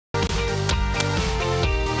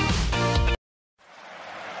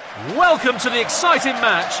Welcome to the exciting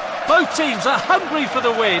match. Both teams are hungry for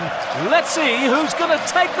the win. Let's see who's going to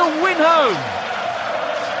take the win home.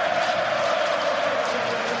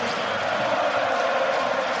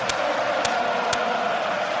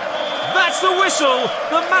 That's the whistle.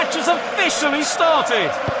 The match has officially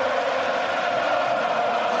started.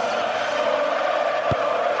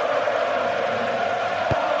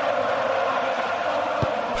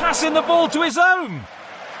 Passing the ball to his own.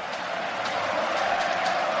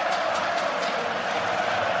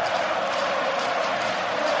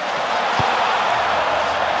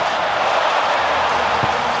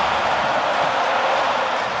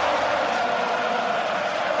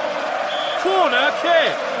 Corner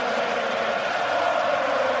kick.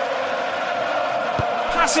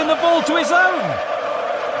 Passing the ball to his own.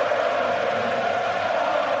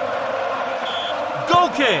 Goal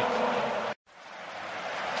kick.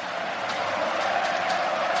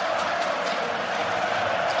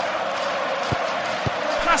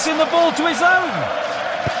 Passing the ball to his own.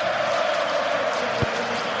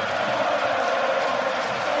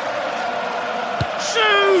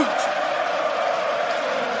 Shoot!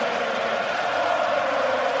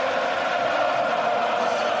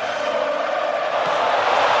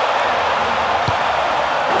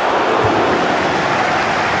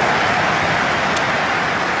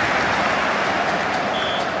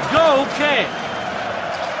 Goal kick.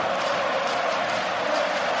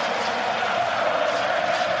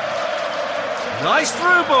 Nice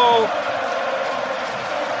through ball.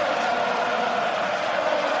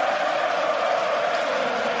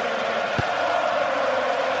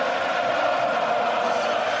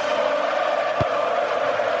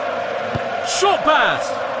 Short pass.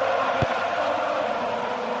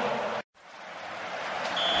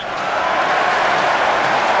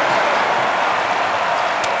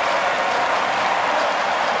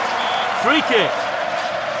 Free kick.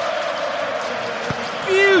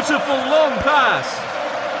 Beautiful long pass.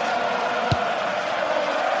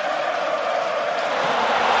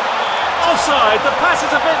 Offside, the pass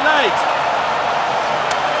is a bit late.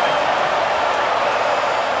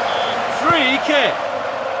 Free kick.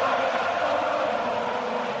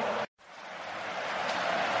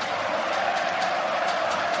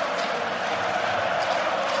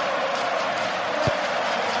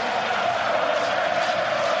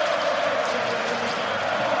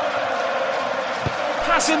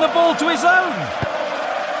 Passing the ball to his own.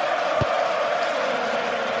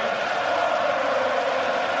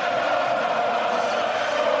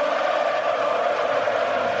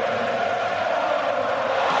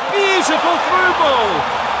 Beautiful through ball.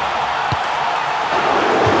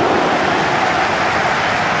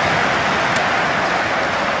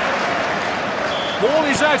 Ball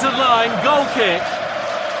is out of line, goal kick.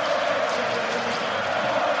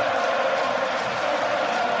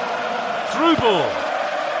 Through ball.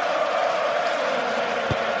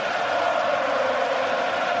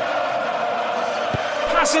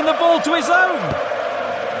 Passing the ball to his own.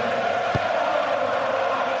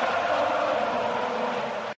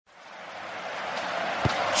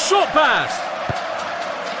 Short pass.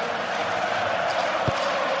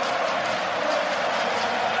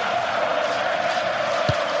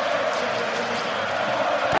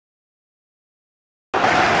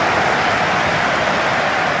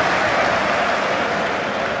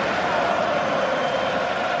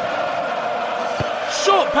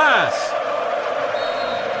 Short pass.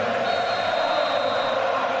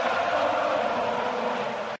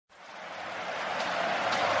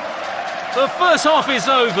 The first half is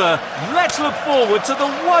over. Let's look forward to the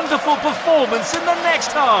wonderful performance in the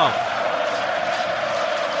next half.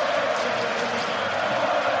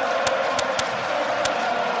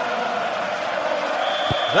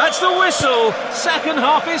 That's the whistle. Second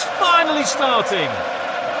half is finally starting.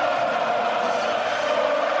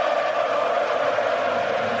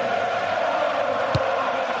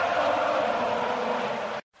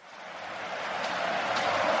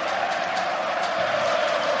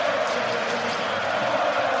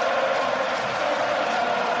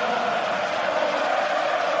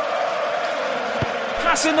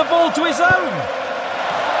 Passing the ball to his own.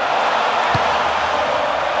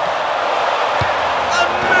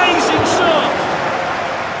 Amazing shot.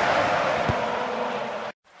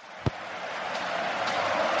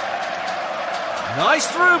 Nice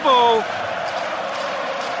through ball.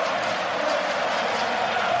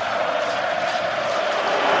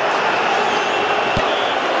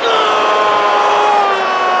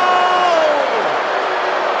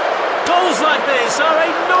 Goals like this are a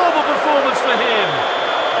normal performance for him.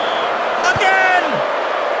 Again!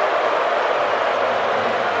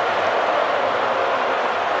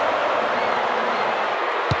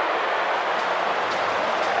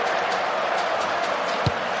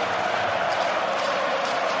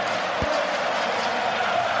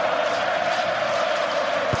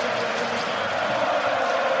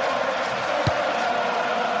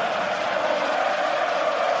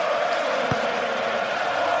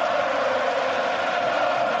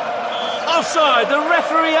 offside. The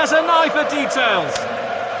referee has an eye for details.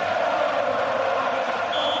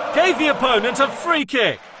 Gave the opponent a free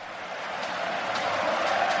kick.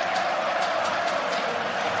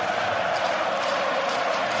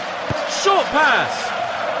 Short pass.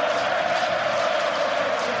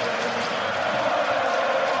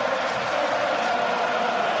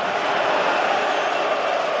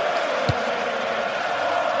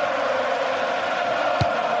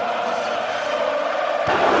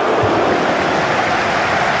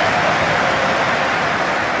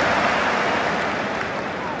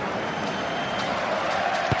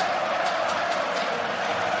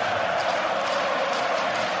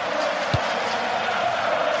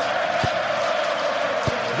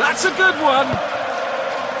 That's a good one.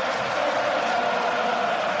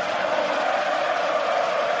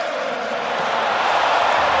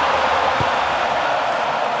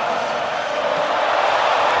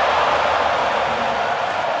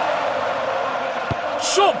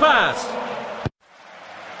 Short pass.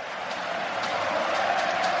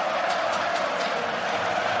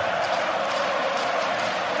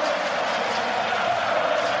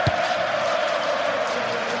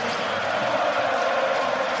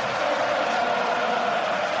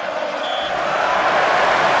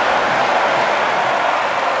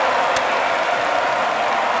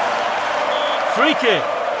 Free kick.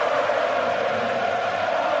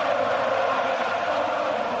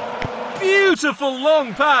 Beautiful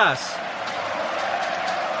long pass.